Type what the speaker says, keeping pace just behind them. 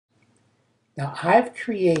Now I've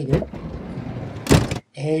created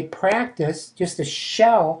a practice, just a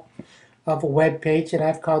shell of a web page that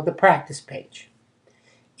I've called the practice page.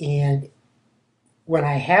 And when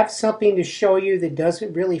I have something to show you that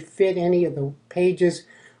doesn't really fit any of the pages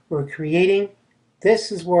we're creating,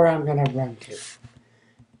 this is where I'm going to run to.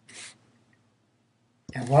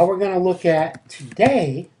 And what we're going to look at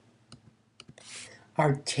today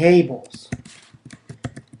are tables.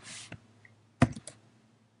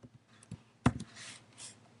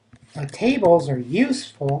 Now, tables are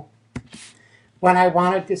useful when I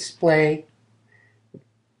want to display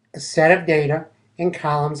a set of data in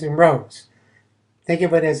columns and rows. Think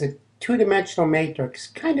of it as a two-dimensional matrix,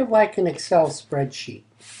 kind of like an Excel spreadsheet.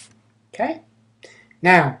 Okay?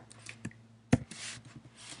 Now,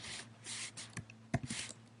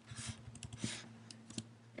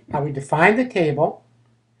 how we define the table.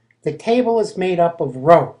 The table is made up of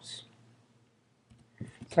rows.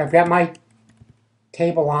 So I've got my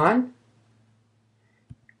table on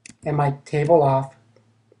and my table off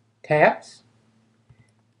tabs.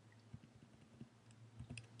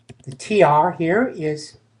 The TR here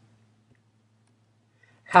is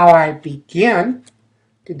how I begin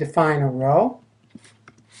to define a row.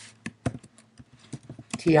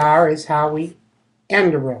 TR is how we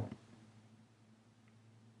end a row.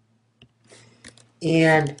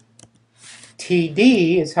 And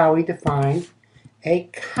TD is how we define a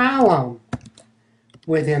column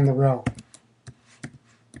within the row.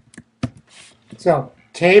 So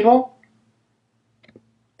table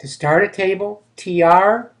to start a table,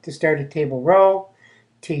 TR to start a table row,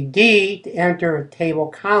 TD to enter a table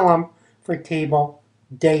column for table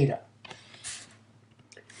data.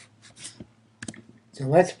 So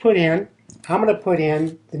let's put in, I'm going to put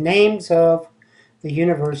in the names of the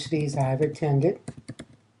universities I've attended.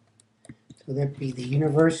 So that'd be the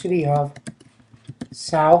University of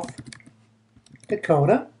South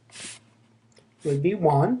Dakota would be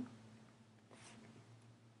one.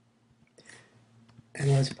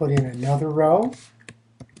 And let's put in another row.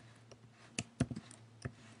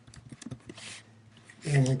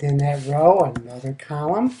 And within that row, another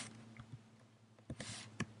column.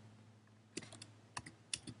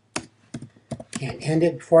 Can't end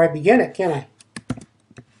it before I begin it, can I?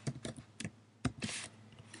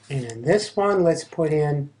 And in this one, let's put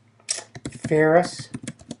in Ferris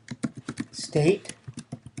State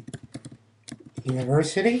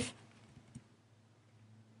University.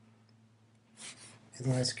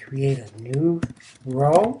 And let's create a new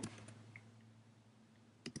row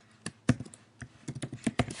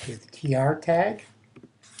with the TR tag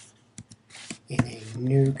and a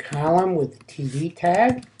new column with the TD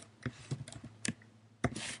tag.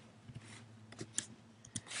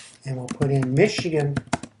 And we'll put in Michigan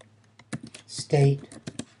State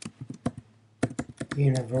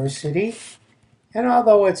University. And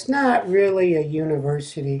although it's not really a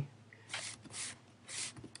university,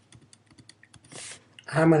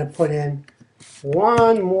 I'm going to put in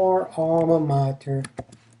one more alma mater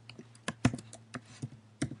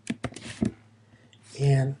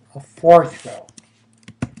in a fourth row.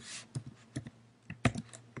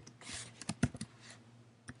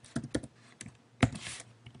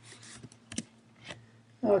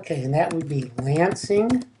 Okay, and that would be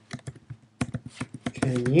Lansing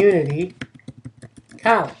Community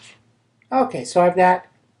College. Okay, so I've got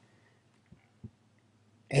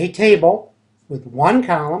a table with one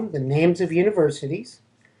column, the names of universities,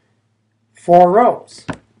 4 rows.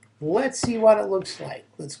 Let's see what it looks like.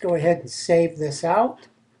 Let's go ahead and save this out.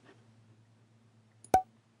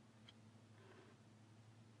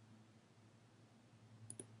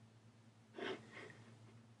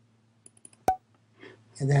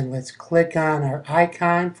 And then let's click on our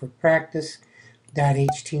icon for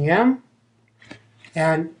practice.htm.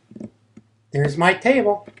 And there's my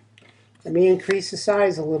table. Let me increase the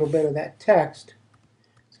size a little bit of that text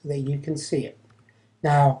so that you can see it.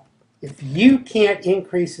 Now, if you can't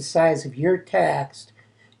increase the size of your text,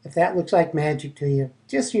 if that looks like magic to you,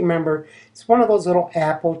 just remember it's one of those little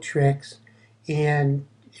Apple tricks. And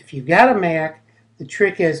if you've got a Mac, the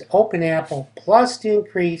trick is open Apple plus to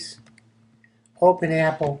increase, open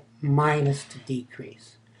Apple minus to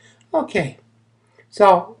decrease. Okay,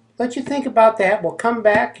 so let you think about that. We'll come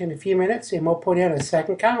back in a few minutes and we'll put in a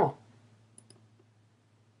second column.